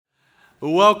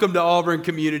Welcome to Auburn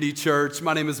Community Church.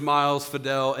 My name is Miles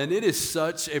Fidel, and it is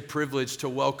such a privilege to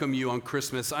welcome you on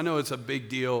Christmas. I know it's a big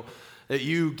deal that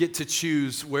you get to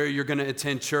choose where you're going to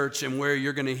attend church and where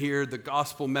you're going to hear the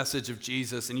gospel message of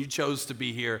Jesus, and you chose to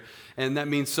be here, and that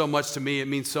means so much to me. It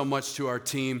means so much to our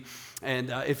team. And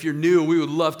if you're new, we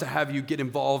would love to have you get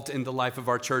involved in the life of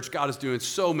our church. God is doing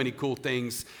so many cool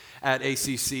things at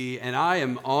ACC, and I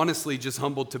am honestly just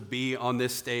humbled to be on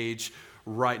this stage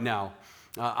right now.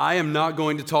 I am not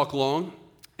going to talk long,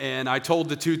 and I told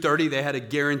the 2:30 they had a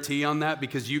guarantee on that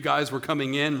because you guys were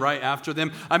coming in right after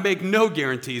them. I make no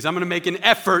guarantees. I'm going to make an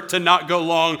effort to not go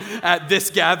long at this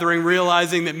gathering,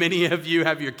 realizing that many of you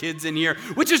have your kids in here,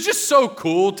 which is just so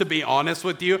cool, to be honest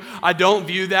with you. I don't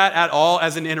view that at all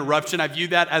as an interruption. I view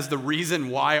that as the reason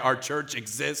why our church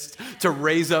exists, to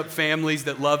raise up families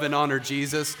that love and honor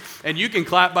Jesus. And you can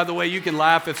clap, by the way. You can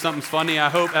laugh if something's funny. I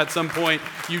hope at some point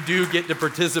you do get to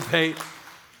participate.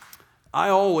 I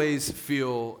always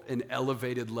feel an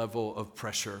elevated level of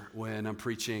pressure when I'm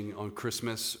preaching on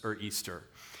Christmas or Easter.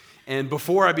 And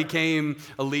before I became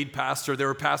a lead pastor, there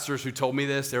were pastors who told me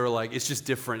this. They were like, it's just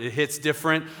different. It hits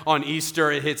different on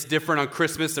Easter. It hits different on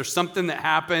Christmas. There's something that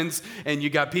happens, and you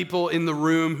got people in the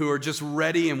room who are just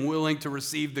ready and willing to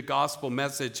receive the gospel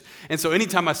message. And so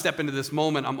anytime I step into this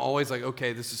moment, I'm always like,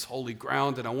 okay, this is holy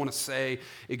ground, and I want to say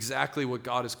exactly what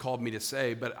God has called me to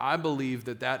say. But I believe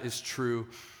that that is true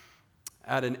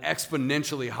at an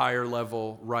exponentially higher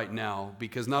level right now,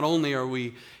 because not only are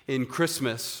we in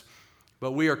Christmas,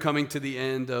 but we are coming to the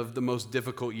end of the most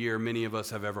difficult year many of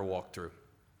us have ever walked through.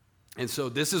 And so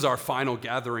this is our final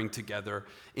gathering together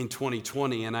in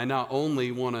 2020, and I not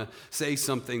only want to say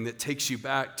something that takes you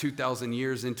back 2,000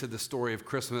 years into the story of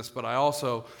Christmas, but I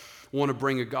also want to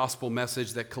bring a gospel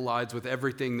message that collides with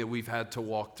everything that we've had to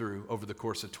walk through over the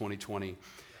course of 2020.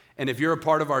 And if you're a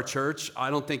part of our church,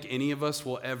 I don't think any of us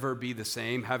will ever be the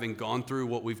same having gone through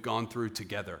what we've gone through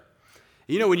together.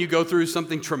 You know, when you go through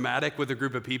something traumatic with a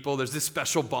group of people, there's this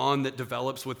special bond that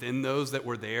develops within those that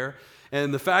were there.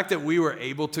 And the fact that we were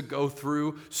able to go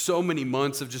through so many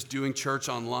months of just doing church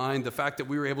online, the fact that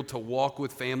we were able to walk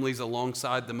with families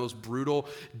alongside the most brutal,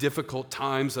 difficult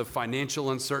times of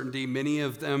financial uncertainty, many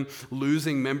of them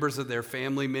losing members of their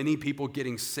family, many people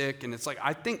getting sick. And it's like,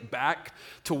 I think back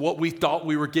to what we thought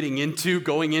we were getting into,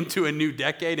 going into a new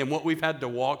decade, and what we've had to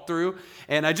walk through.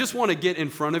 And I just want to get in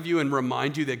front of you and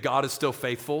remind you that God is still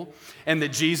faithful, and that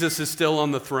Jesus is still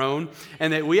on the throne,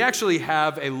 and that we actually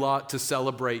have a lot to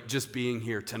celebrate just being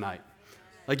here tonight.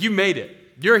 Like, you made it.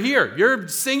 You're here. You're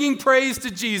singing praise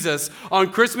to Jesus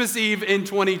on Christmas Eve in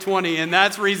 2020, and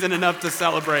that's reason enough to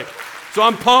celebrate. So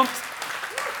I'm pumped.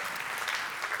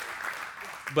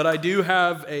 But I do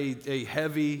have a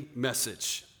heavy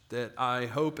message that I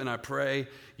hope and I pray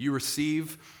you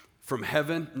receive from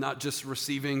heaven, not just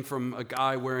receiving from a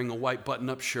guy wearing a white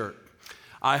button-up shirt.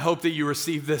 I hope that you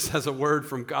receive this as a word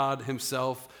from God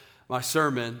himself. My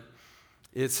sermon,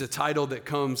 it's a title that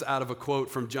comes out of a quote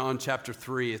from John chapter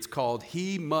 3. It's called,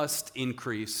 "He must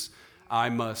increase, I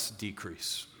must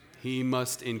decrease." He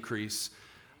must increase,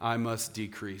 I must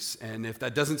decrease. And if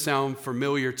that doesn't sound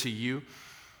familiar to you,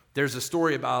 there's a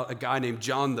story about a guy named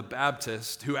John the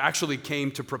Baptist who actually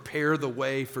came to prepare the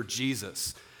way for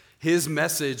Jesus. His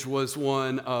message was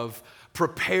one of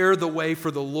prepare the way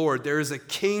for the Lord. There is a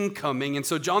king coming. And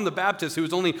so John the Baptist, who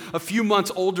was only a few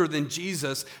months older than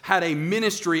Jesus, had a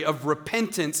ministry of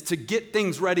repentance to get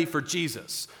things ready for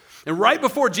Jesus. And right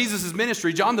before Jesus'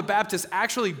 ministry, John the Baptist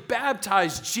actually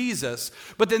baptized Jesus.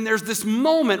 But then there's this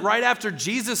moment right after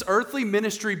Jesus' earthly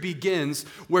ministry begins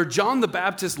where John the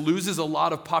Baptist loses a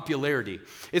lot of popularity.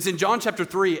 It's in John chapter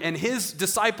 3, and his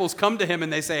disciples come to him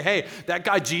and they say, hey, that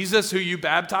guy Jesus who you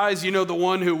baptized, you know, the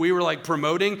one who we were like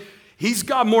promoting, he's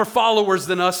got more followers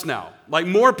than us now. Like,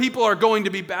 more people are going to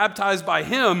be baptized by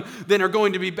him than are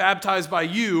going to be baptized by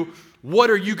you. What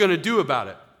are you going to do about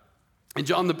it? And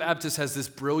John the Baptist has this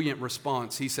brilliant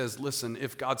response. He says, listen,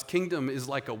 if God's kingdom is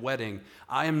like a wedding,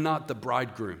 I am not the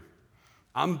bridegroom.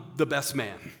 I'm the best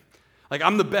man. Like,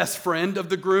 I'm the best friend of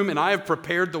the groom, and I have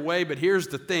prepared the way, but here's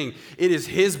the thing. It is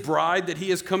his bride that he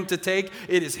has come to take.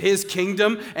 It is his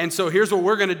kingdom, and so here's what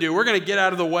we're going to do. We're going to get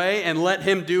out of the way and let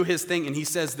him do his thing. And he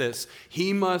says this,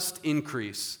 he must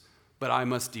increase, but I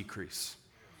must decrease.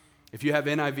 If you have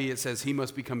NIV, it says, he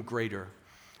must become greater.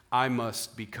 I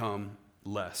must become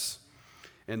less.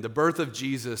 And the birth of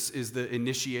Jesus is the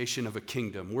initiation of a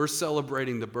kingdom. We're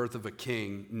celebrating the birth of a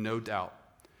king, no doubt.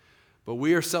 But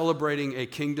we are celebrating a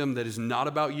kingdom that is not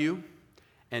about you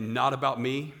and not about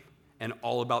me and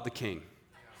all about the king.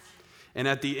 And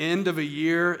at the end of a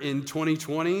year in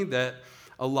 2020 that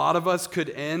a lot of us could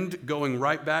end going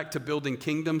right back to building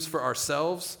kingdoms for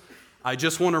ourselves, I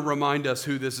just want to remind us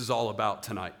who this is all about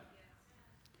tonight.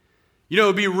 You know, it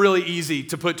would be really easy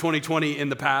to put 2020 in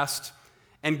the past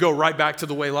and go right back to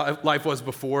the way life was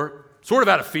before, sort of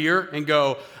out of fear, and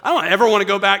go, I don't ever want to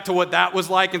go back to what that was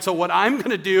like. And so what I'm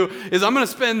going to do is I'm going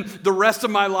to spend the rest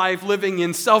of my life living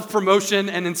in self-promotion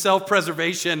and in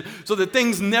self-preservation so that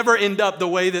things never end up the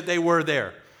way that they were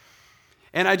there.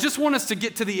 And I just want us to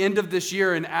get to the end of this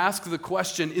year and ask the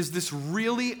question, is this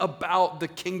really about the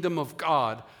kingdom of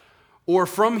God? Or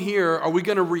from here, are we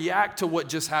going to react to what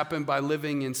just happened by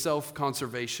living in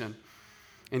self-conservation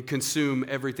and consume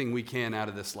everything we can out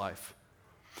of this life?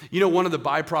 You know, one of the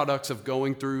byproducts of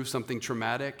going through something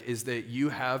traumatic is that you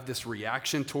have this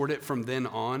reaction toward it from then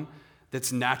on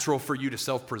that's natural for you to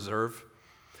self-preserve.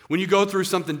 When you go through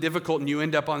something difficult and you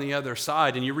end up on the other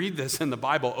side, and you read this in the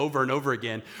Bible over and over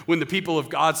again, when the people of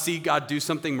God see God do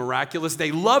something miraculous,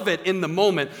 they love it in the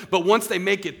moment, but once they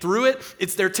make it through it,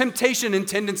 it's their temptation and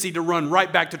tendency to run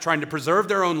right back to trying to preserve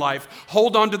their own life,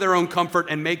 hold on to their own comfort,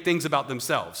 and make things about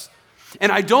themselves. And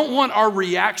I don't want our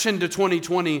reaction to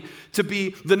 2020 to be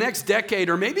the next decade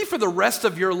or maybe for the rest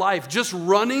of your life just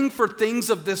running for things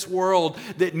of this world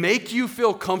that make you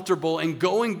feel comfortable and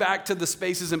going back to the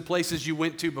spaces and places you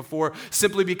went to before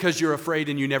simply because you're afraid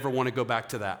and you never want to go back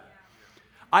to that.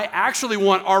 I actually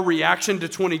want our reaction to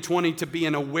 2020 to be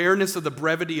an awareness of the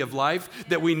brevity of life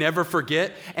that we never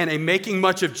forget and a making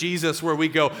much of Jesus where we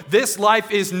go, this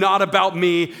life is not about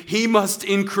me. He must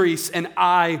increase and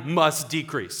I must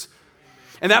decrease.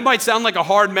 And that might sound like a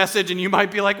hard message, and you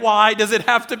might be like, why does it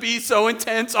have to be so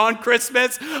intense on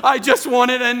Christmas? I just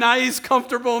wanted a nice,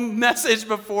 comfortable message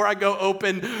before I go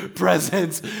open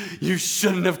presents. You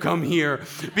shouldn't have come here.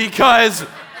 Because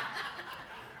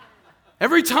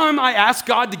every time I ask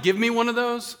God to give me one of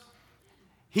those,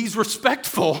 he's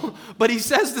respectful, but he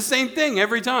says the same thing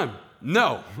every time.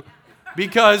 No.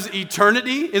 Because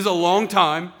eternity is a long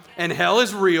time, and hell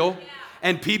is real,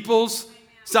 and people's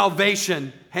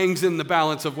salvation hangs in the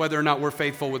balance of whether or not we're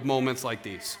faithful with moments like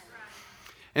these.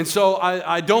 And so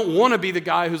I don't want to be the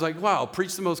guy who's like, wow,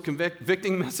 preach the most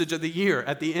convicting message of the year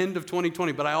at the end of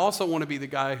 2020, but I also want to be the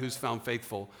guy who's found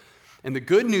faithful. And the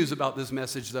good news about this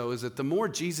message, though, is that the more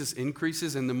Jesus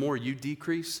increases and the more you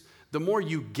decrease, the more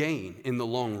you gain in the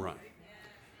long run.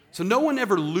 So no one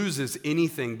ever loses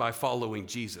anything by following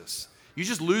Jesus. You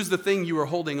just lose the thing you were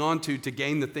holding on to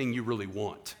gain the thing you really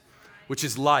want, which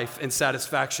is life and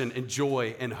satisfaction and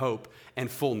joy and hope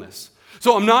and fullness.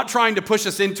 So I'm not trying to push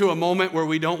us into a moment where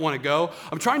we don't want to go.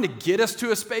 I'm trying to get us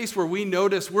to a space where we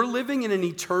notice we're living in an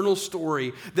eternal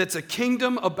story that's a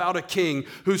kingdom about a king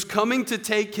who's coming to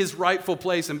take his rightful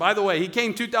place. And by the way, he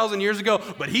came 2,000 years ago,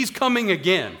 but he's coming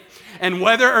again. And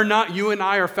whether or not you and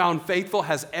I are found faithful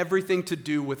has everything to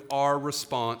do with our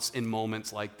response in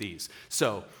moments like these.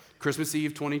 So Christmas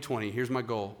Eve 2020, here's my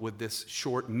goal with this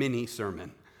short mini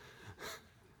sermon.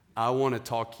 I want to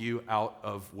talk you out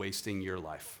of wasting your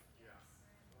life.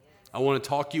 I want to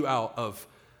talk you out of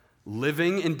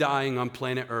living and dying on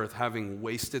planet Earth having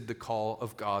wasted the call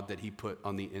of God that he put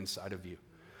on the inside of you.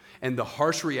 And the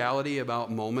harsh reality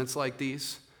about moments like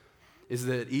these is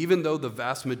that even though the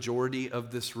vast majority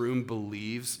of this room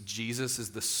believes Jesus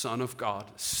is the Son of God,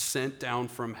 sent down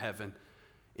from heaven,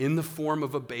 in the form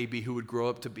of a baby who would grow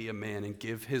up to be a man and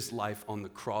give his life on the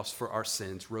cross for our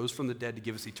sins, rose from the dead to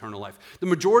give us eternal life. The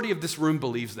majority of this room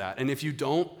believes that. And if you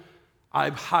don't, I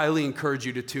highly encourage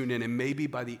you to tune in, and maybe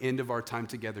by the end of our time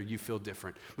together, you feel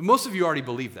different. But most of you already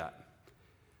believe that.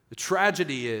 The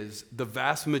tragedy is the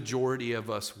vast majority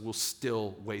of us will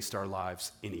still waste our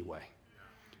lives anyway.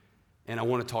 And I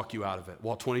want to talk you out of it.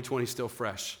 While 2020 is still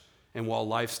fresh, and while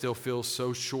life still feels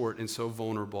so short and so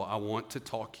vulnerable, I want to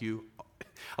talk you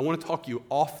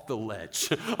off the ledge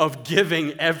of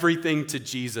giving everything to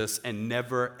Jesus and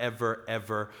never, ever,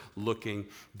 ever looking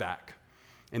back.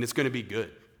 And it's going to be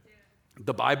good.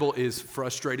 The Bible is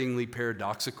frustratingly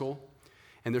paradoxical,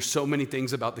 and there's so many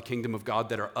things about the kingdom of God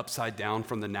that are upside down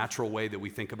from the natural way that we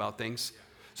think about things.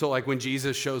 So like when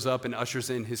Jesus shows up and ushers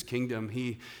in his kingdom,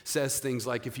 he says things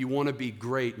like, if you want to be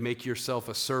great, make yourself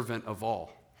a servant of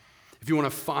all. If you want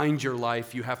to find your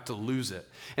life, you have to lose it.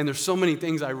 And there's so many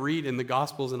things I read in the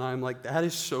Gospels, and I'm like, that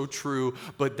is so true,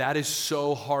 but that is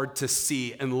so hard to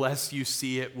see unless you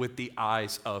see it with the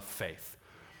eyes of faith.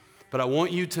 But I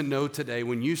want you to know today,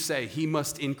 when you say, he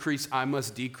must increase, I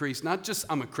must decrease, not just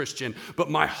I'm a Christian, but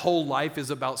my whole life is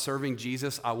about serving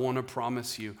Jesus, I want to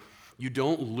promise you, you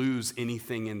don't lose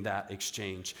anything in that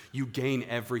exchange. You gain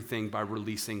everything by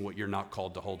releasing what you're not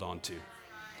called to hold on to.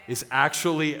 It's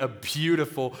actually a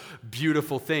beautiful,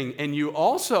 beautiful thing. And you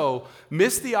also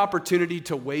miss the opportunity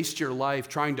to waste your life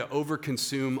trying to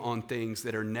overconsume on things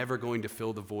that are never going to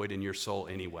fill the void in your soul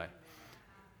anyway.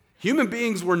 Human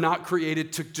beings were not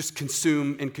created to just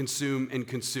consume and consume and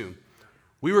consume.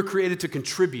 We were created to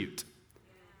contribute.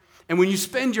 And when you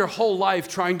spend your whole life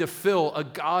trying to fill a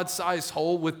God-sized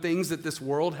hole with things that this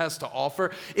world has to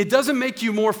offer, it doesn't make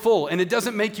you more full, and it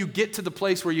doesn't make you get to the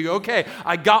place where you go, okay,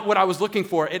 I got what I was looking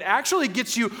for. It actually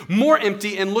gets you more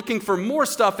empty and looking for more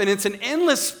stuff, and it's an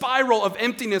endless spiral of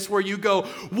emptiness where you go,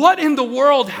 what in the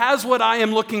world has what I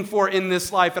am looking for in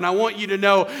this life? And I want you to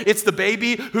know it's the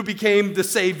baby who became the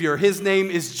Savior. His name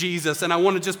is Jesus, and I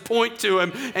want to just point to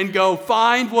him and go,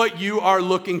 find what you are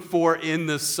looking for in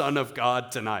the Son of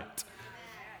God tonight.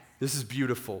 This is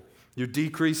beautiful. Your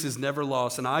decrease is never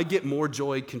lost, and I get more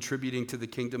joy contributing to the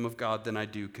kingdom of God than I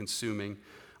do consuming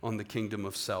on the kingdom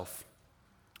of self.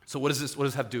 So what does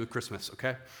it have to do with Christmas,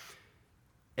 okay?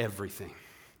 Everything.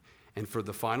 And for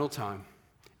the final time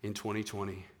in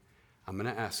 2020, I'm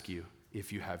going to ask you,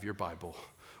 if you have your Bible,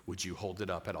 would you hold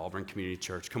it up at Auburn Community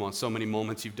Church? Come on, so many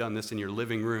moments you've done this in your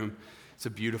living room. It's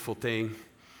a beautiful thing.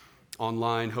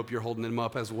 Online, hope you're holding them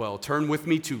up as well. Turn with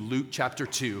me to Luke chapter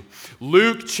 2.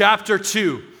 Luke chapter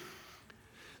 2.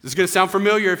 This is going to sound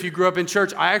familiar if you grew up in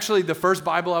church. The first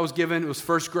Bible I was given, it was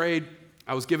first grade.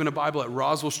 I was given a Bible at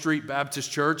Roswell Street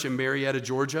Baptist Church in Marietta,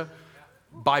 Georgia,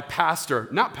 by Dr.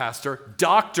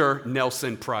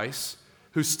 Nelson Price,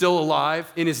 who's still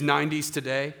alive in his 90s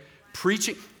today,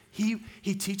 preaching.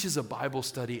 He teaches a Bible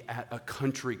study at a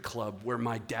country club where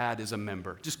my dad is a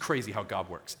member. Just crazy how God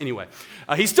works. Anyway,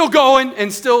 he's still going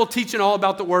and still teaching all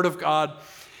about the Word of God.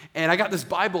 And I got this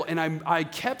Bible, and I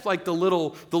kept like the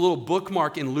little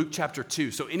bookmark in Luke chapter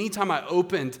 2. So anytime I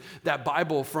opened that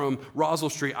Bible from Roswell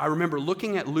Street, I remember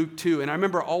looking at Luke 2, and I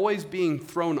remember always being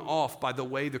thrown off by the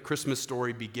way the Christmas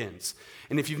story begins.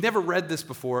 And if you've never read this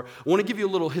before, I want to give you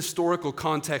a little historical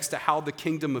context to how the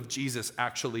kingdom of Jesus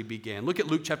actually began. Look at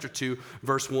Luke chapter 2,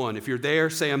 verse 1. If you're there,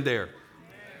 say I'm there.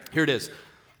 Here it is.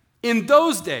 In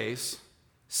those days,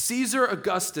 Caesar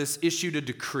Augustus issued a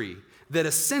decree that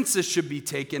a census should be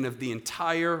taken of the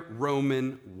entire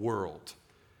Roman world.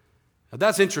 Now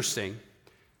that's interesting,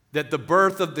 that the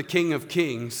birth of the King of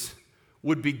Kings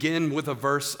would begin with a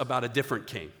verse about a different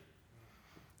king.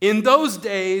 In those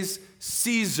days,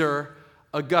 Caesar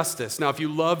Augustus. Now, if you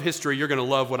love history, you're going to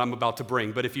love what I'm about to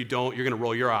bring, but if you don't, you're going to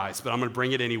roll your eyes, but I'm going to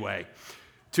bring it anyway.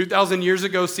 2,000 years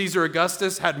ago, Caesar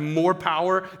Augustus had more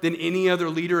power than any other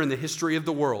leader in the history of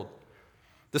the world.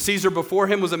 The Caesar before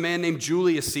him was a man named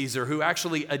Julius Caesar, who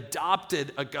actually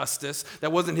adopted Augustus.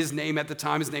 That wasn't his name at the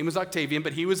time. His name was Octavian,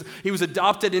 but he was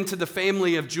adopted into the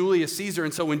family of Julius Caesar.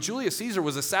 And so when Julius Caesar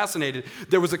was assassinated,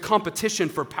 there was a competition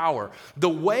for power. The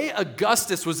way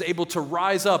Augustus was able to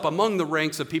rise up among the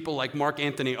ranks of people like Mark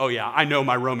Antony. Oh yeah, I know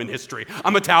my Roman history.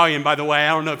 I'm Italian, by the way. I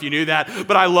don't know if you knew that,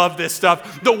 but I love this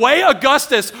stuff. The way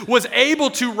Augustus was able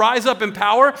to rise up in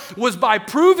power was by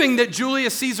proving that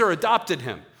Julius Caesar adopted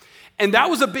him. And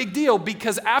that was a big deal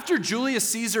because after Julius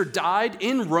Caesar died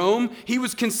in Rome, he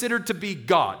was considered to be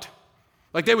God.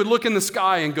 Like they would look in the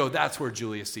sky and go, that's where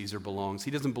Julius Caesar belongs. He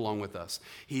doesn't belong with us.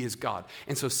 He is God.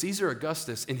 And so Caesar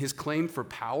Augustus, in his claim for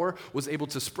power, was able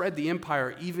to spread the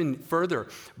empire even further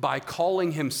by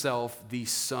calling himself the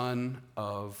Son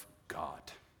of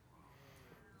God.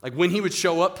 Like when he would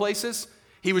show up places,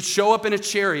 he would show up in a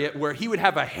chariot where he would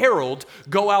have a herald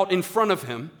go out in front of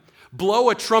him, blow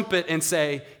a trumpet and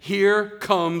say, here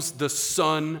comes the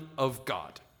Son of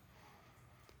God.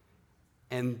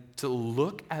 And to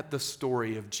look at the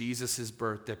story of Jesus'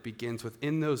 birth that begins with,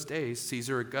 in those days,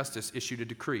 Caesar Augustus issued a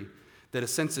decree that a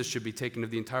census should be taken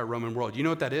of the entire Roman world. You know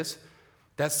what that is?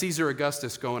 That's Caesar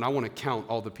Augustus going, I want to count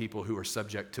all the people who are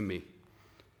subject to me.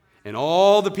 And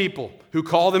all the people who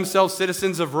call themselves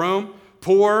citizens of Rome,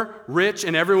 poor, rich,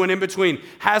 and everyone in between,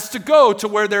 has to go to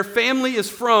where their family is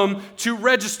from to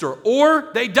register, or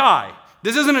they die.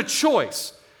 This isn't a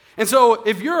choice. And so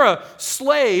if you're a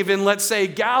slave in, let's say,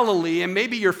 Galilee, and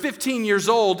maybe you're 15 years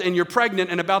old and you're pregnant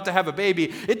and about to have a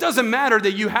baby, it doesn't matter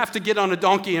that you have to get on a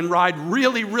donkey and ride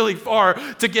really, really far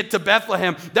to get to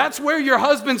Bethlehem. That's where your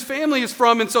husband's family is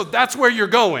from, and so that's where you're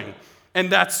going. And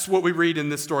that's what we read in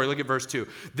this story. Look at verse 2.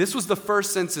 This was the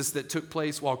first census that took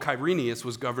place while Quirinius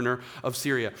was governor of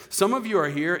Syria. Some of you are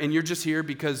here, and you're just here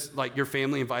because like your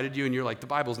family invited you, and you're like, the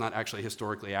Bible's not actually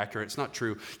historically accurate. It's not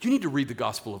true. You need to read the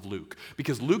Gospel of Luke,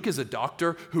 because Luke is a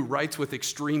doctor who writes with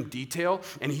extreme detail,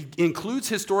 and he includes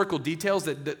historical details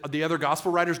that the other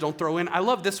Gospel writers don't throw in. I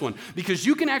love this one, because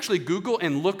you can actually Google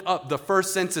and look up the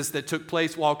first census that took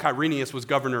place while Quirinius was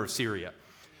governor of Syria.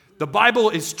 The Bible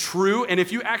is true, and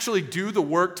if you actually do the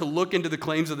work to look into the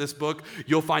claims of this book,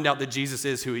 you'll find out that Jesus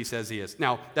is who he says he is.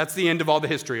 Now, that's the end of all the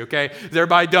history, okay? Is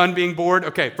everybody done being bored?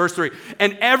 Okay, verse 3.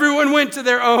 And everyone went to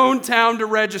their own town to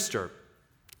register.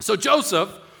 So Joseph,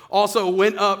 also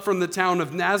went up from the town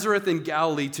of Nazareth in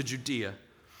Galilee to Judea,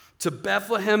 to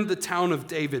Bethlehem, the town of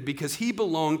David, because he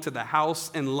belonged to the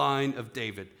house and line of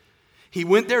David. He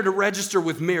went there to register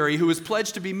with Mary, who was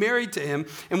pledged to be married to him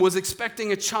and was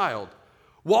expecting a child.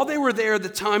 While they were there, the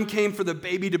time came for the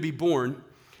baby to be born,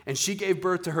 and she gave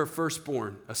birth to her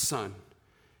firstborn, a son.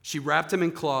 She wrapped him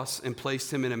in cloths and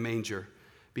placed him in a manger,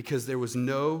 because there was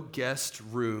no guest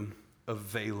room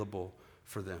available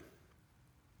for them.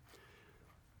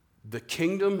 The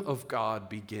kingdom of God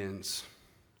begins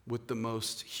with the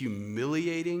most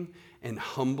humiliating and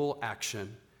humble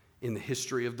action in the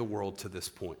history of the world to this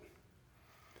point.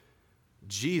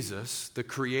 Jesus, the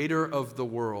creator of the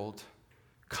world,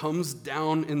 comes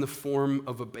down in the form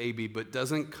of a baby, but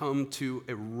doesn't come to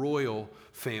a royal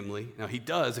family. Now, he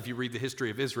does if you read the history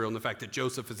of Israel and the fact that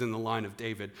Joseph is in the line of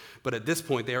David. But at this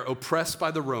point, they are oppressed by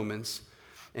the Romans,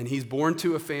 and he's born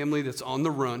to a family that's on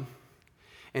the run.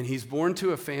 And he's born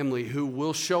to a family who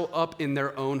will show up in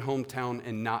their own hometown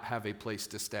and not have a place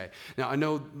to stay. Now, I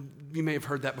know you may have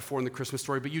heard that before in the Christmas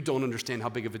story, but you don't understand how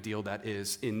big of a deal that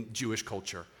is in Jewish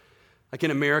culture. Like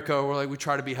in America, we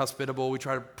try to be hospitable, we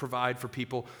try to provide for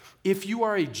people. If you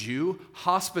are a Jew,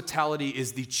 hospitality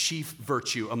is the chief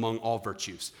virtue among all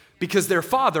virtues, because their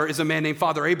father is a man named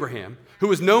Father Abraham,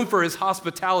 who is known for his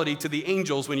hospitality to the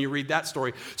angels when you read that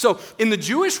story. So in the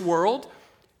Jewish world,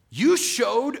 you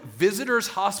showed visitors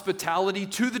hospitality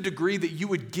to the degree that you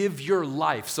would give your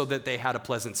life so that they had a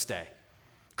pleasant stay.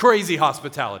 Crazy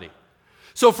hospitality.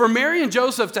 So for Mary and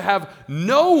Joseph to have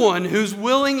no one who's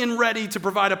willing and ready to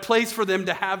provide a place for them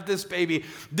to have this baby,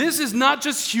 this is not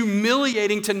just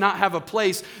humiliating to not have a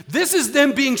place. This is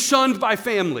them being shunned by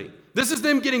family. This is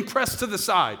them getting pressed to the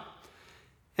side.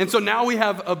 And so now we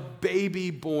have a baby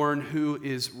born who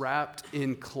is wrapped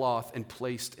in cloth and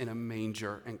placed in a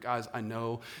manger. And guys, I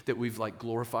know that we've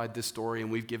glorified this story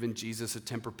and we've given Jesus a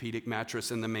Tempur-Pedic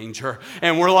mattress in the manger.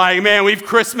 And we're like, man, we've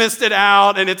Christmased it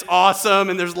out and it's awesome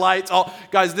and there's lights.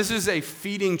 Guys, this is a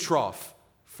feeding trough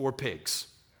for pigs.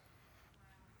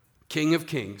 King of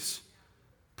kings,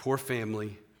 poor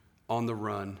family, on the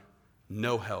run,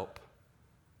 no help,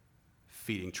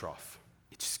 feeding trough.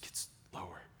 It just gets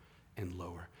lower and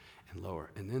lower and lower.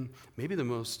 And then maybe the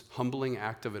most humbling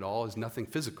act of it all is nothing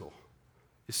physical.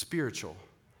 It's spiritual.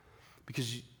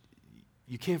 Because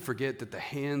you can't forget that the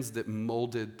hands that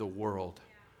molded the world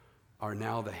are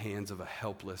now the hands of a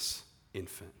helpless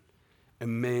infant.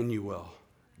 Emmanuel,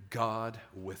 God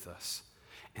with us.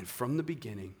 And from the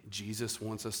beginning, Jesus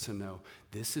wants us to know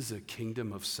this is a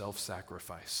kingdom of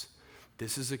self-sacrifice.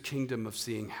 This is a kingdom of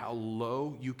seeing how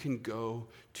low you can go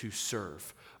to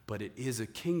serve. But it is a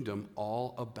kingdom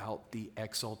all about the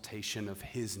exaltation of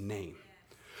his name.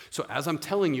 So as I'm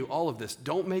telling you all of this,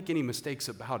 don't make any mistakes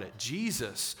about it.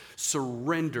 Jesus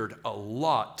surrendered a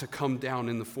lot to come down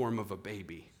in the form of a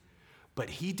baby, but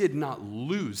he did not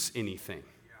lose anything.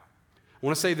 I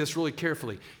want to say this really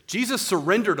carefully. Jesus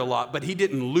surrendered a lot, but he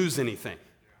didn't lose anything.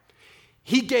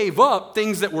 He gave up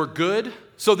things that were good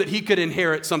so that he could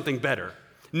inherit something better,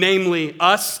 namely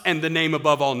us and the name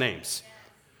above all names.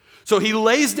 So he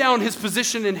lays down his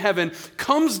position in heaven,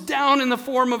 comes down in the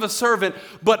form of a servant,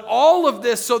 but all of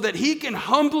this so that he can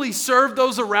humbly serve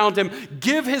those around him,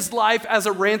 give his life as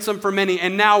a ransom for many.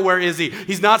 And now where is he?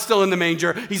 He's not still in the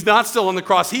manger. He's not still on the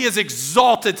cross. He is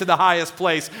exalted to the highest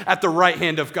place at the right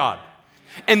hand of God.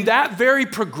 And that very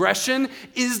progression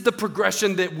is the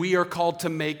progression that we are called to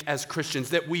make as Christians,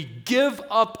 that we give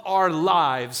up our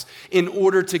lives in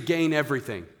order to gain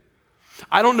everything.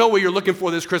 I don't know what you're looking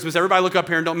for this Christmas. Everybody look up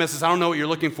here and don't miss this. I don't know what you're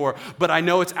looking for, but I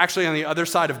know it's actually on the other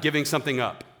side of giving something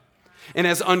up. And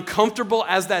as uncomfortable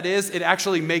as that is, it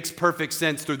actually makes perfect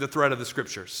sense through the thread of the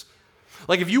scriptures.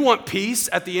 Like if you want peace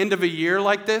at the end of a year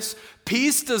like this,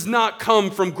 peace does not come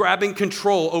from grabbing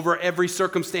control over every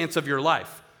circumstance of your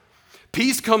life.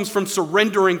 Peace comes from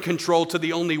surrendering control to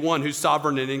the only one who's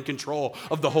sovereign and in control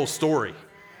of the whole story.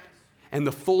 And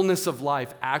the fullness of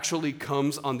life actually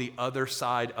comes on the other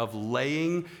side of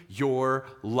laying your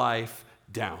life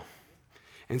down.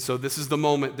 And so this is the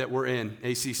moment that we're in.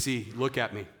 ACC, look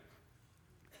at me.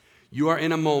 You are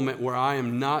in a moment where I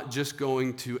am not just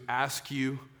going to ask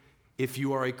you if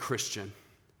you are a Christian.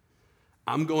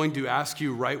 I'm going to ask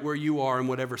you right where you are in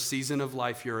whatever season of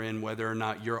life you're in, whether or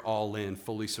not you're all in,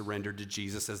 fully surrendered to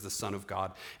Jesus as the Son of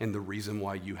God and the reason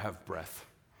why you have breath.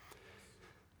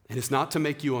 And it's not to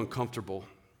make you uncomfortable.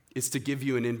 It's to give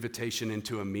you an invitation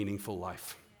into a meaningful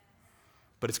life.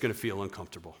 But it's going to feel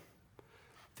uncomfortable.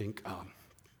 Think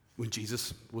when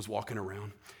Jesus was walking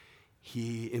around,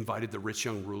 he invited the rich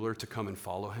young ruler to come and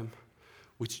follow him.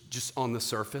 which just on the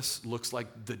surface looks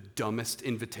like the dumbest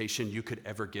invitation you could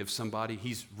ever give somebody.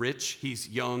 He's rich, he's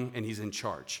young, and he's in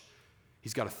charge.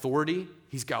 He's got authority,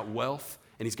 he's got wealth,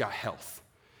 and he's got health.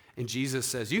 And Jesus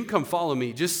says, you can come follow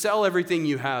me. Just sell everything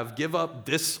you have, give up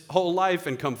this whole life,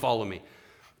 and come follow me.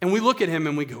 And we look at him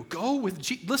and we go with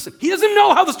Jesus. Listen, he doesn't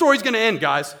know how the story's going to end,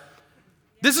 guys.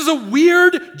 This is a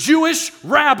weird Jewish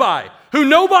rabbi who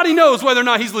nobody knows whether or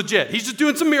not he's legit. He's just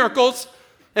doing some miracles,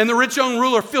 and the rich young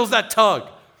ruler feels that tug,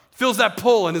 feels that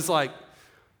pull, and is like,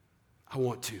 I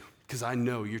want to, because I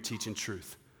know you're teaching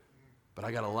truth. But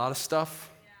I got a lot of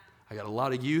stuff, I got a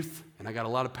lot of youth, and I got a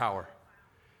lot of power.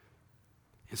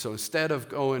 And so instead of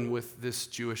going with this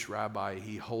Jewish rabbi,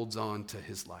 he holds on to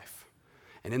his life.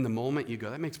 And in the moment, you go,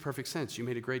 that makes perfect sense. You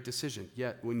made a great decision.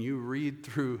 Yet when you read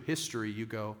through history, you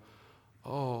go,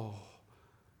 oh,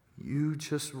 you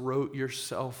just wrote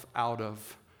yourself out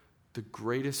of the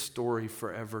greatest story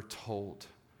forever told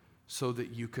so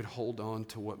that you could hold on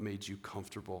to what made you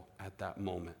comfortable at that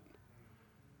moment.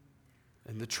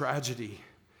 And the tragedy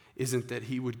isn't that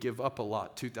he would give up a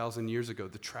lot 2,000 years ago.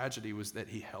 The tragedy was that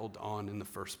he held on in the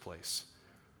first place.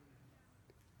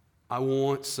 I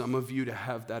want some of you to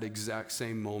have that exact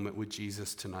same moment with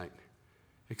Jesus tonight.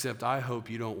 Except I hope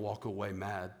you don't walk away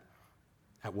mad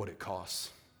at what it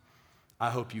costs. I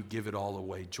hope you give it all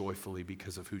away joyfully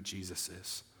because of who Jesus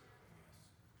is.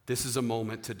 This is a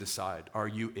moment to decide, are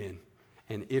you in?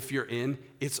 And if you're in,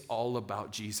 it's all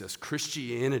about Jesus.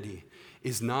 Christianity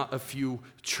is not a few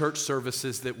church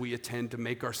services that we attend to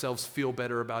make ourselves feel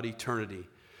better about eternity.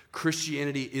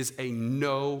 Christianity is a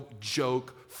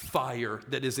no-joke fire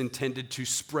that is intended to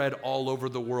spread all over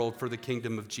the world for the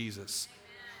kingdom of Jesus.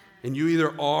 And you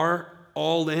either are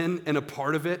all in and a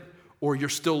part of it, or you're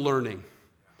still learning.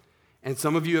 And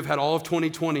some of you have had all of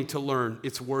 2020 to learn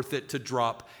it's worth it to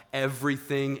drop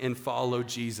everything and follow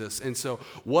Jesus. And so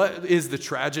what is the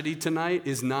tragedy tonight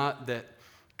is not that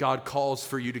God calls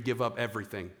for you to give up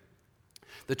everything.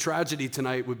 The tragedy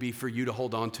tonight would be for you to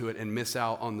hold on to it and miss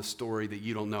out on the story that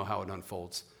you don't know how it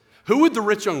unfolds. Who would the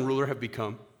rich young ruler have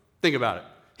become? Think about it.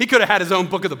 He could have had his own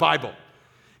book of the Bible.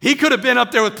 He could have been up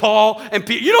there with Paul and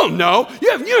Peter. You don't know. You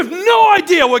have no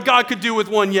idea what God could do with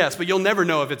one yes, but you'll never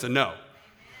know if it's a no.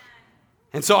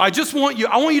 And so I want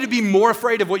you to be more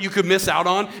afraid of what you could miss out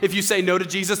on if you say no to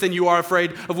Jesus than you are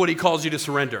afraid of what he calls you to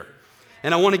surrender.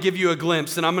 And I want to give you a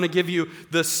glimpse, and I'm going to give you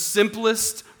the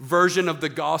simplest version of the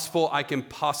gospel I can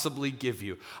possibly give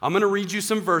you. I'm going to read you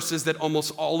some verses that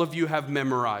almost all of you have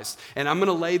memorized, and I'm going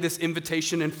to lay this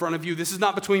invitation in front of you. This is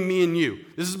not between me and you.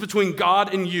 This is between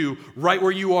God and you, right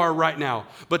where you are right now.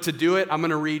 But to do it, I'm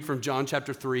going to read from John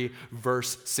chapter 3,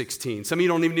 verse 16. Some of you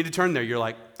don't even need to turn there. You're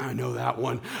like, I know that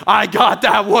one. I got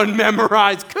that one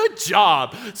memorized. Good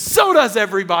job. So does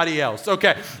everybody else.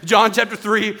 Okay, John chapter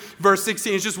 3, verse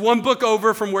 16. It's just one book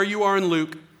over from where you are in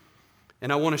Luke.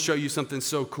 And I want to show you something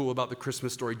so cool about the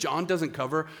Christmas story. John doesn't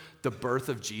cover the birth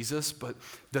of Jesus, but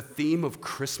the theme of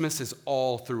Christmas is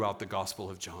all throughout the Gospel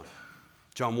of John.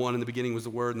 John 1, in the beginning was the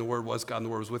Word, and the Word was God, and the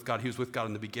Word was with God. He was with God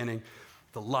in the beginning.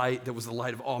 The light that was the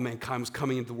light of all mankind was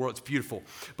coming into the world. It's beautiful.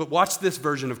 But watch this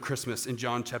version of Christmas in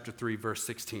John chapter 3, verse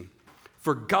 16.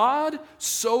 For God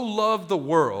so loved the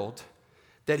world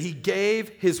that he gave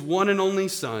his one and only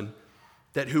Son,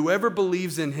 that whoever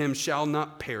believes in him shall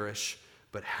not perish,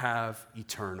 but have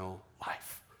eternal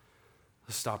life.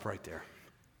 Let's stop right there.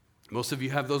 Most of you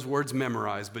have those words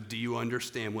memorized, but do you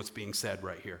understand what's being said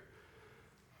right here?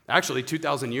 Actually,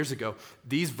 2,000 years ago,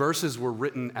 these verses were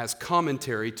written as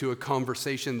commentary to a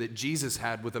conversation that Jesus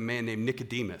had with a man named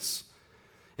Nicodemus.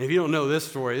 And if you don't know this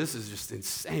story, this is just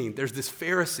insane. There's this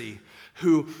Pharisee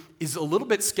who is a little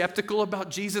bit skeptical about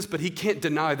Jesus, but he can't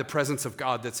deny the presence of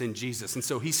God that's in Jesus. And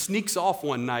so he sneaks off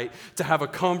one night to have a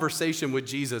conversation with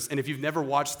Jesus. And if you've never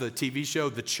watched the TV show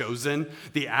The Chosen,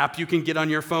 the app you can get on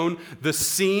your phone, the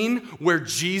scene where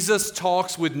Jesus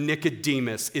talks with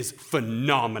Nicodemus is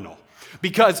phenomenal.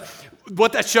 Because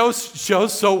what that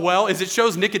shows so well is it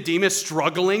shows Nicodemus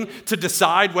struggling to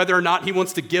decide whether or not he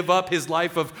wants to give up his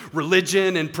life of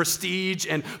religion and prestige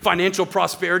and financial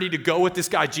prosperity to go with this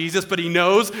guy Jesus, but he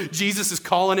knows Jesus is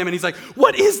calling him and he's like,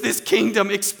 what is this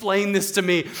kingdom? Explain this to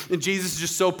me. And Jesus is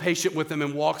just so patient with him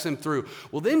and walks him through.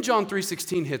 Well, then John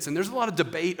 3:16 hits, and there's a lot of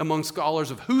debate among scholars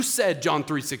of who said John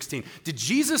 3:16. Did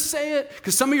Jesus say it?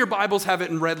 Because some of your Bibles have it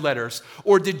in red letters,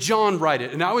 or did John write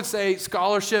it? And I would say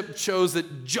scholarship shows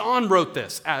that John wrote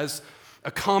this as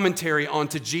a commentary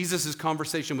onto Jesus'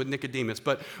 conversation with Nicodemus.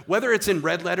 But whether it's in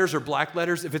red letters or black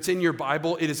letters, if it's in your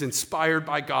Bible, it is inspired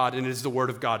by God and it is the word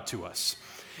of God to us.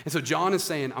 And so John is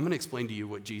saying, I'm going to explain to you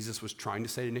what Jesus was trying to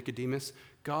say to Nicodemus.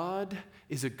 God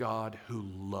is a God who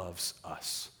loves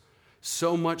us.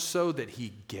 so much so that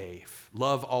he gave.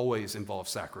 Love always involves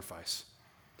sacrifice.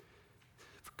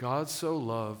 For God so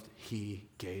loved, he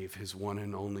gave his one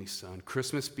and only Son.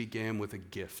 Christmas began with a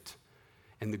gift,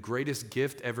 and the greatest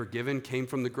gift ever given came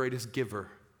from the greatest giver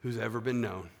who's ever been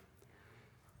known.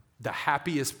 The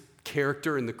happiest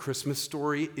character in the Christmas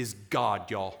story is God,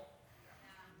 y'all.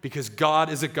 Because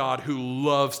God is a God who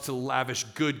loves to lavish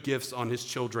good gifts on his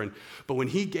children. But when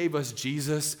he gave us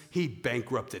Jesus, he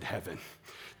bankrupted heaven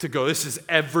to go, this is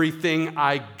everything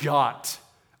I got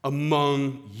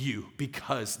among you,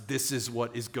 because this is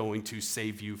what is going to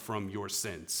save you from your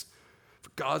sins.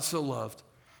 For God so loved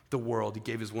the world, he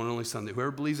gave his one and only Son, that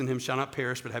whoever believes in him shall not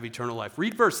perish but have eternal life.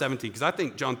 Read verse 17, because I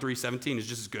think John 3:17 is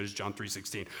just as good as John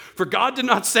 3:16. For God did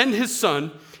not send his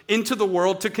Son into the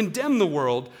world to condemn the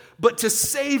world, but to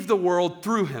save the world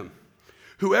through him.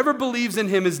 Whoever believes in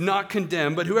him is not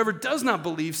condemned, but whoever does not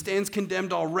believe stands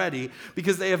condemned already,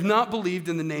 because they have not believed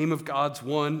in the name of God's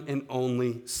one and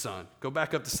only Son. Go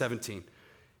back up to 17.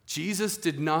 Jesus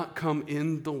did not come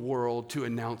in the world to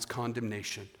announce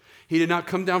condemnation. He did not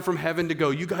come down from heaven to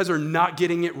go, you guys are not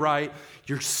getting it right.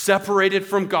 You're separated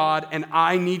from God, and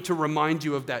I need to remind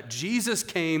you of that. Jesus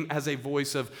came as a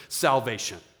voice of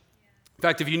salvation. In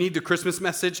fact, if you need the Christmas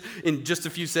message in just a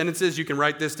few sentences, you can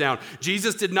write this down.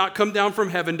 Jesus did not come down from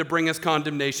heaven to bring us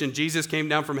condemnation. Jesus came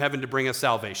down from heaven to bring us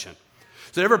salvation.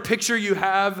 So whatever picture you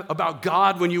have about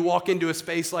God when you walk into a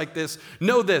space like this,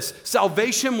 know this: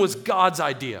 salvation was God's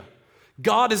idea.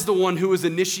 God is the one who is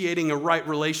initiating a right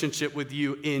relationship with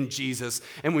you in Jesus.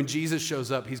 And when Jesus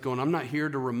shows up, he's going, I'm not here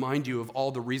to remind you of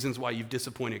all the reasons why you've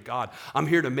disappointed God. I'm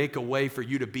here to make a way for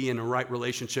you to be in a right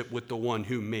relationship with the one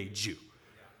who made you.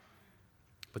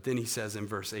 But then he says in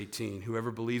verse 18, whoever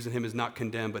believes in him is not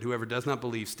condemned, but whoever does not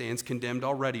believe stands condemned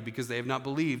already, because they have not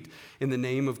believed in the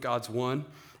name of God's one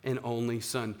and only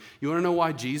Son. You want to know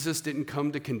why Jesus didn't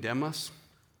come to condemn us?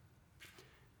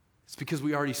 It's because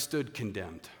we already stood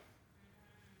condemned.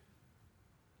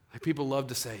 Like people love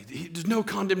to say, there's no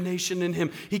condemnation in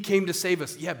him. He came to save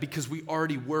us. Yeah, because we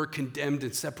already were condemned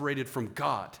and separated from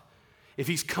God. If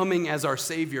he's coming as our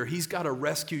Savior, he's got to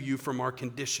rescue you from our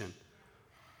condition.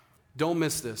 Don't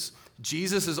miss this.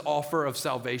 Jesus' offer of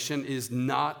salvation is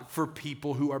not for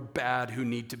people who are bad who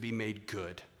need to be made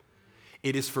good.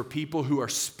 It is for people who are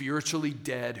spiritually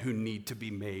dead who need to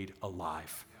be made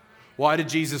alive. Why did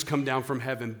Jesus come down from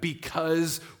heaven?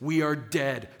 Because we are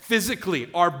dead.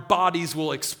 Physically, our bodies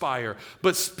will expire.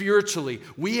 But spiritually,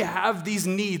 we have these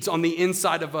needs on the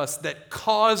inside of us that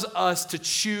cause us to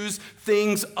choose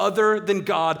things other than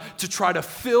God to try to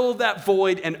fill that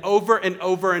void. And over and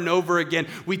over and over again,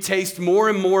 we taste more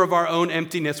and more of our own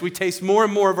emptiness. We taste more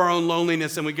and more of our own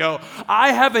loneliness. And we go,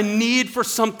 I have a need for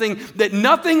something that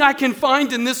nothing I can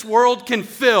find in this world can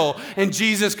fill. And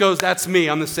Jesus goes, that's me.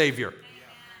 I'm the Savior.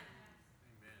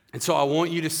 And so I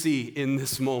want you to see in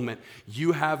this moment,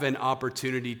 you have an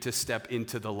opportunity to step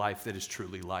into the life that is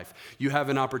truly life. You have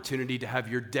an opportunity to have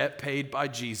your debt paid by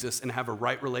Jesus and have a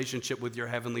right relationship with your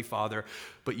Heavenly Father,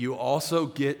 but you also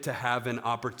get to have an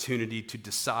opportunity to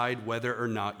decide whether or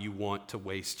not you want to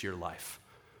waste your life.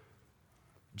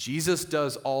 Jesus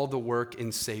does all the work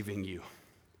in saving you,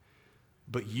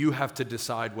 but you have to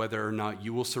decide whether or not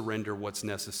you will surrender what's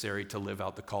necessary to live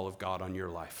out the call of God on your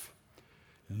life.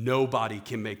 Nobody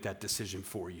can make that decision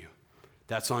for you.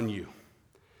 That's on you.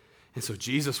 And so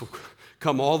Jesus will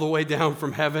come all the way down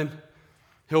from heaven.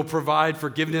 He'll provide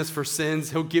forgiveness for sins.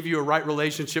 He'll give you a right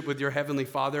relationship with your Heavenly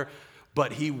Father,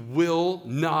 but he will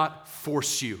not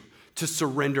force you to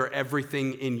surrender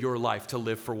everything in your life to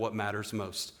live for what matters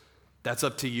most. That's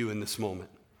up to you in this moment.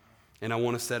 And I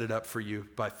want to set it up for you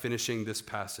by finishing this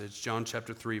passage. John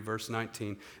chapter 3, verse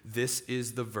 19. This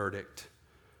is the verdict.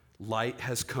 Light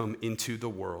has come into the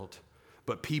world,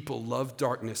 but people love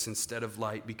darkness instead of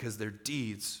light because their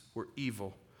deeds were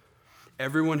evil.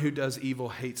 Everyone who does evil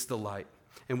hates the light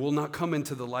and will not come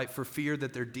into the light for fear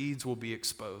that their deeds will be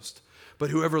exposed.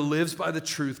 But whoever lives by the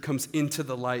truth comes into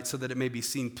the light so that it may be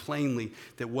seen plainly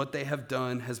that what they have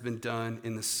done has been done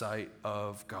in the sight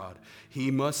of God.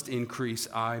 He must increase,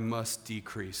 I must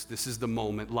decrease. This is the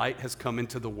moment. Light has come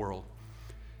into the world.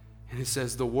 And it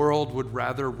says the world would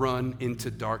rather run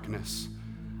into darkness.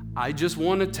 I just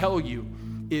want to tell you,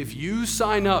 if you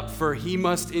sign up for he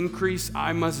must increase,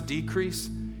 I must decrease,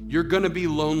 you're going to be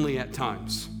lonely at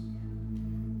times.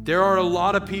 There are a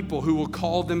lot of people who will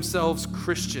call themselves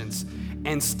Christians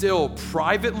and still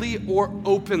privately or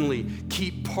openly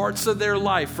keep parts of their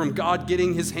life from God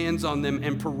getting his hands on them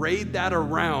and parade that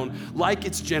around like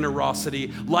it's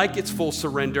generosity, like it's full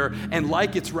surrender, and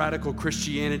like it's radical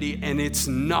Christianity, and it's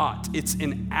not. It's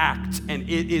an act, and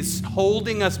it is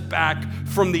holding us back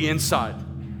from the inside.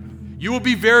 You will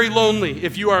be very lonely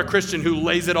if you are a Christian who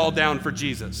lays it all down for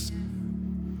Jesus.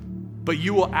 But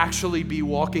you will actually be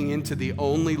walking into the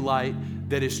only light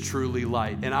that is truly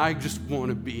light. And I just want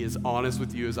to be as honest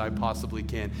with you as I possibly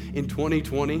can. In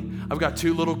 2020, I've got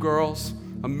 2 little girls,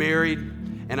 I'm married,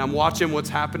 and I'm watching what's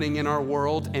happening in our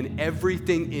world, and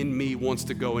everything in me wants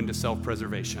to go into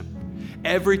self-preservation.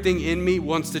 Everything in me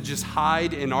wants to just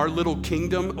hide in our little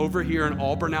kingdom over here in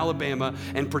Auburn, Alabama,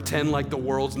 and pretend like the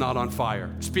world's not on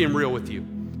fire. Just being real with you.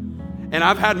 And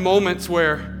I've had moments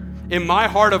where, in my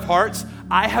heart of hearts,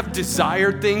 I have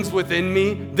desired things within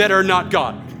me that are not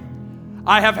God.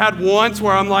 I have had once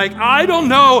where I'm like, I don't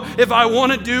know if I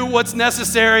want to do what's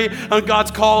necessary on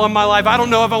God's call in my life. I don't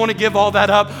know if I want to give all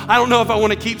that up. I don't know if I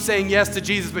want to keep saying yes to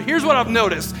Jesus. But here's what I've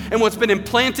noticed and what's been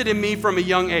implanted in me from a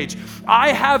young age.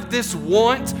 I have this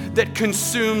want that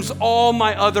consumes all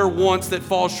my other wants that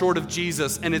fall short of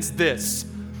Jesus, and it's this.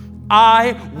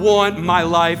 I want my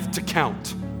life to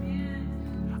count.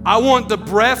 I want the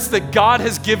breaths that God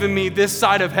has given me this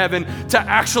side of heaven to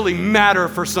actually matter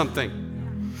for something.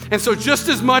 And so just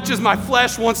as much as my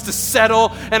flesh wants to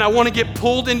settle and I want to get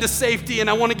pulled into safety and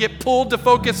I want to get pulled to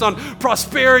focus on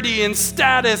prosperity and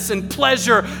status and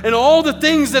pleasure and all the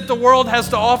things that the world has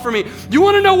to offer me, you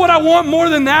want to know what I want more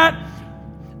than that?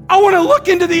 I want to look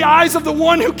into the eyes of the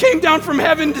one who came down from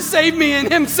heaven to save me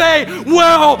and him say,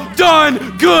 well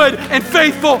done, good and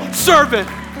faithful servant.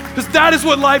 Because that is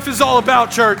what life is all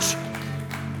about, church.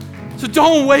 So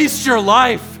don't waste your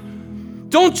life.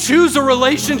 Don't choose a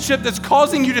relationship that's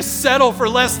causing you to settle for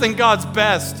less than God's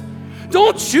best.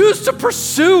 Don't choose to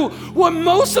pursue what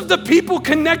most of the people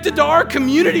connected to our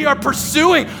community are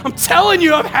pursuing. I'm telling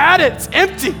you, I've had it. It's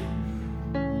empty.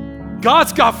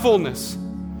 God's got fullness.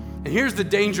 And here's the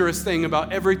dangerous thing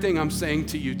about everything I'm saying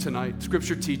to you tonight.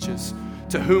 Scripture teaches,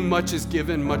 to whom much is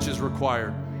given, much is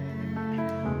required.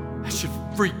 That should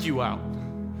freak you out.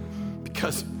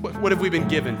 Because what have we been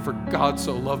given? For God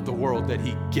so loved the world that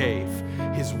he gave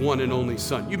his one and only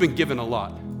son. You've been given a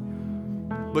lot.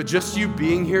 But just you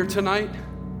being here tonight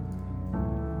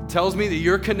tells me that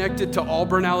you're connected to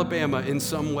Auburn, Alabama in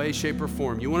some way, shape, or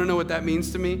form. You want to know what that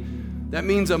means to me? That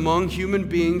means among human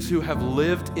beings who have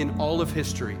lived in all of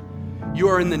history, you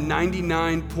are in the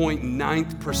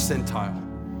 99.9th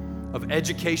percentile of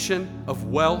education, of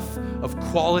wealth, of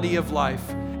quality of life,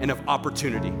 and of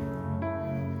opportunity.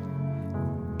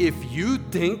 If you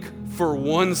think for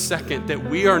 1 second that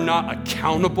we are not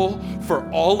accountable for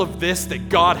all of this that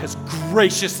God has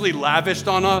graciously lavished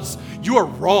on us, you are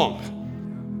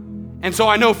wrong. And so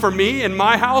I know for me in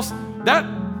my house,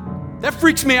 that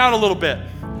freaks me out a little bit.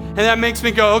 And that makes me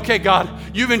go, okay, God,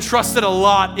 you've entrusted a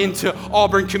lot into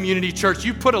Auburn Community Church.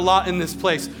 You put a lot in this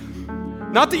place.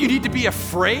 Not that you need to be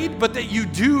afraid, but that you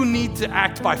do need to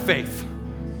act by faith.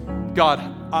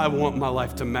 God, I want my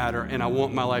life to matter and I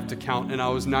want my life to count. And I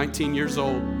was 19 years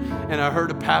old and I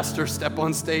heard a pastor step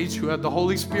on stage who had the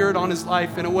Holy Spirit on his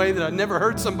life in a way that I'd never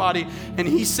heard somebody. And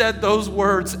he said those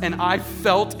words and I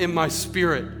felt in my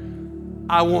spirit,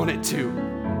 I want it too.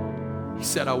 He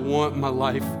said, I want my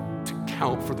life to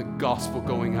count for the gospel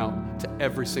going out to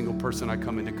every single person I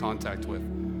come into contact with.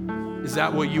 Is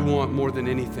that what you want more than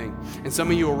anything? And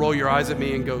some of you will roll your eyes at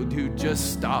me and go, dude,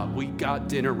 just stop. We got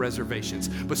dinner reservations.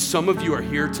 But some of you are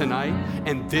here tonight,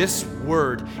 and this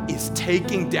word is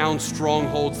taking down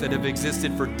strongholds that have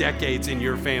existed for decades in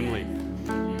your family.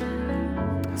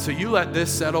 So you let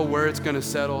this settle where it's going to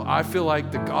settle. I feel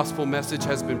like the gospel message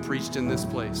has been preached in this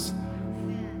place.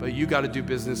 But you got to do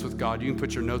business with God. You can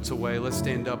put your notes away. Let's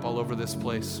stand up all over this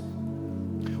place.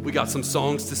 We got some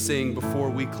songs to sing before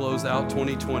we close out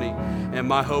 2020. And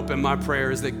my hope and my prayer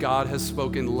is that God has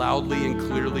spoken loudly and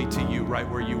clearly to you right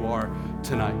where you are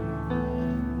tonight.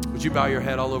 Would you bow your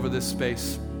head all over this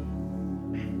space?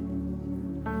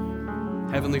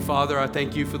 Heavenly Father, I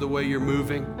thank you for the way you're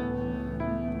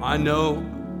moving. I know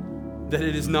that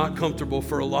it is not comfortable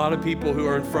for a lot of people who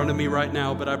are in front of me right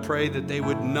now, but I pray that they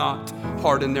would not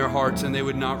harden their hearts and they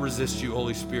would not resist you,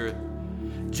 Holy Spirit.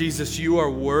 Jesus, you are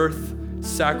worth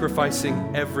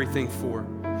sacrificing everything for.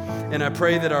 And I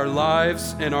pray that our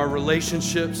lives and our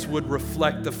relationships would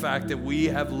reflect the fact that we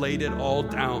have laid it all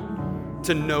down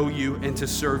to know you and to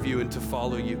serve you and to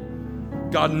follow you.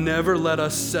 God, never let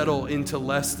us settle into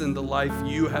less than the life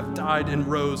you have died and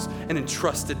rose and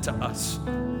entrusted to us.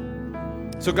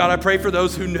 So God, I pray for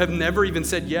those who have never even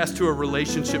said yes to a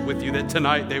relationship with you, that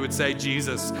tonight they would say,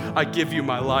 Jesus, I give you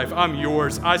my life. I'm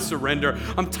yours. I surrender.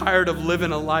 I'm tired of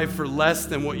living a life for less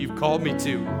than what you've called me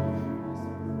to.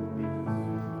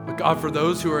 But God, for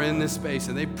those who are in this space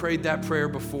and they prayed that prayer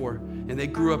before and they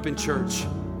grew up in church,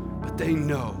 but they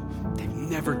know they've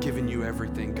never given you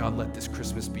everything, God, let this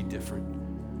Christmas be different.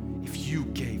 If you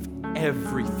gave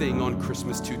everything on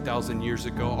Christmas 2,000 years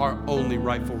ago, our only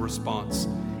rightful response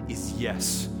is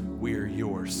yes, we are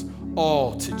yours.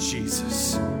 All to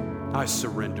Jesus. I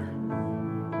surrender.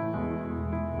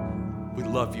 We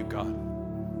love you, God.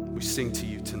 We sing to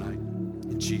you tonight.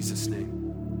 In Jesus' name.